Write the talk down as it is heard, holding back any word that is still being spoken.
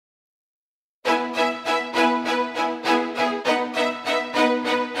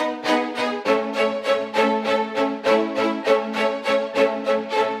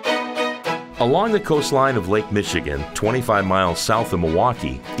Along the coastline of Lake Michigan, 25 miles south of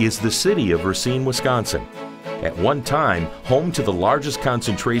Milwaukee, is the city of Racine, Wisconsin. At one time, home to the largest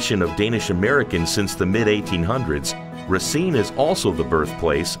concentration of Danish Americans since the mid-1800s, Racine is also the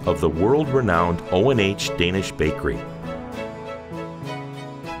birthplace of the world-renowned O&H Danish Bakery.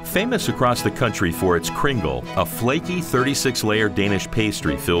 Famous across the country for its Kringle, a flaky 36-layer Danish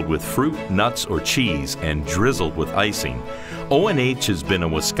pastry filled with fruit, nuts, or cheese and drizzled with icing, O&H has been a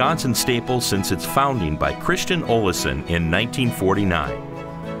Wisconsin staple since its founding by Christian Olesen in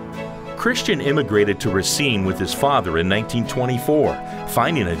 1949. Christian immigrated to Racine with his father in 1924,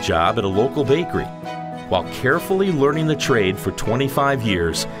 finding a job at a local bakery. While carefully learning the trade for 25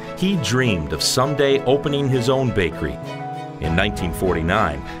 years, he dreamed of someday opening his own bakery. In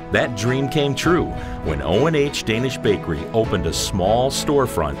 1949, that dream came true when O&H Danish Bakery opened a small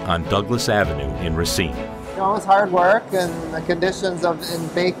storefront on Douglas Avenue in Racine. It was hard work, and the conditions in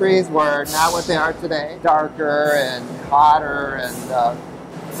bakeries were not what they are today. Darker and hotter, and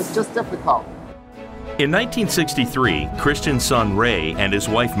it's just difficult. In 1963, Christian's son Ray and his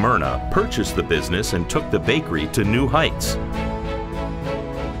wife Myrna purchased the business and took the bakery to new heights.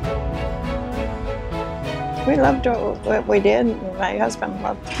 We loved what we did. My husband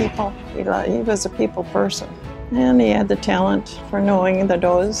loved people. He was a people person. And he had the talent for knowing the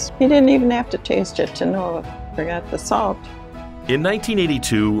doughs. He didn't even have to taste it to know he forgot the salt. In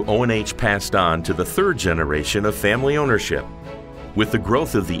 1982, O&H passed on to the third generation of family ownership. With the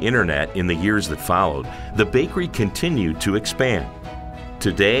growth of the internet in the years that followed, the bakery continued to expand.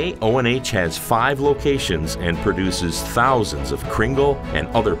 Today, O&H has 5 locations and produces thousands of Kringle and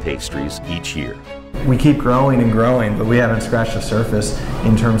other pastries each year. We keep growing and growing, but we haven't scratched the surface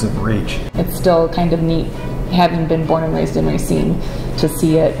in terms of reach. It's still kind of neat, having been born and raised in Racine, to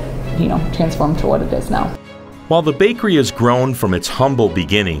see it, transform to what it is now. While the bakery has grown from its humble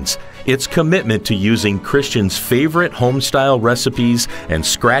beginnings, its commitment to using Christian's favorite home-style recipes and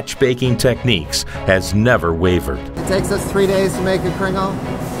scratch baking techniques has never wavered. It takes us 3 days to make a Kringle.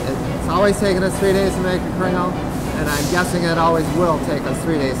 It's always taken us 3 days to make a Kringle, and I'm guessing it always will take us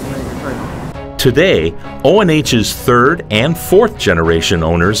 3 days to make a Kringle. Today, O&H's third and fourth generation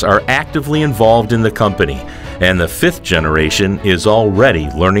owners are actively involved in the company, and the 5th generation is already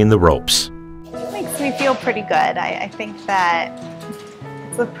learning the ropes. It makes me feel pretty good. I think that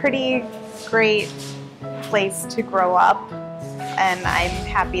it's a pretty great place to grow up, and I'm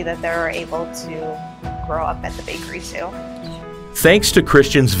happy that they're able to grow up at the bakery too. Thanks to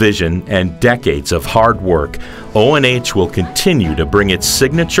Christian's vision and decades of hard work, O&H will continue to bring its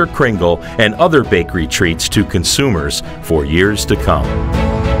signature Kringle and other bakery treats to consumers for years to come.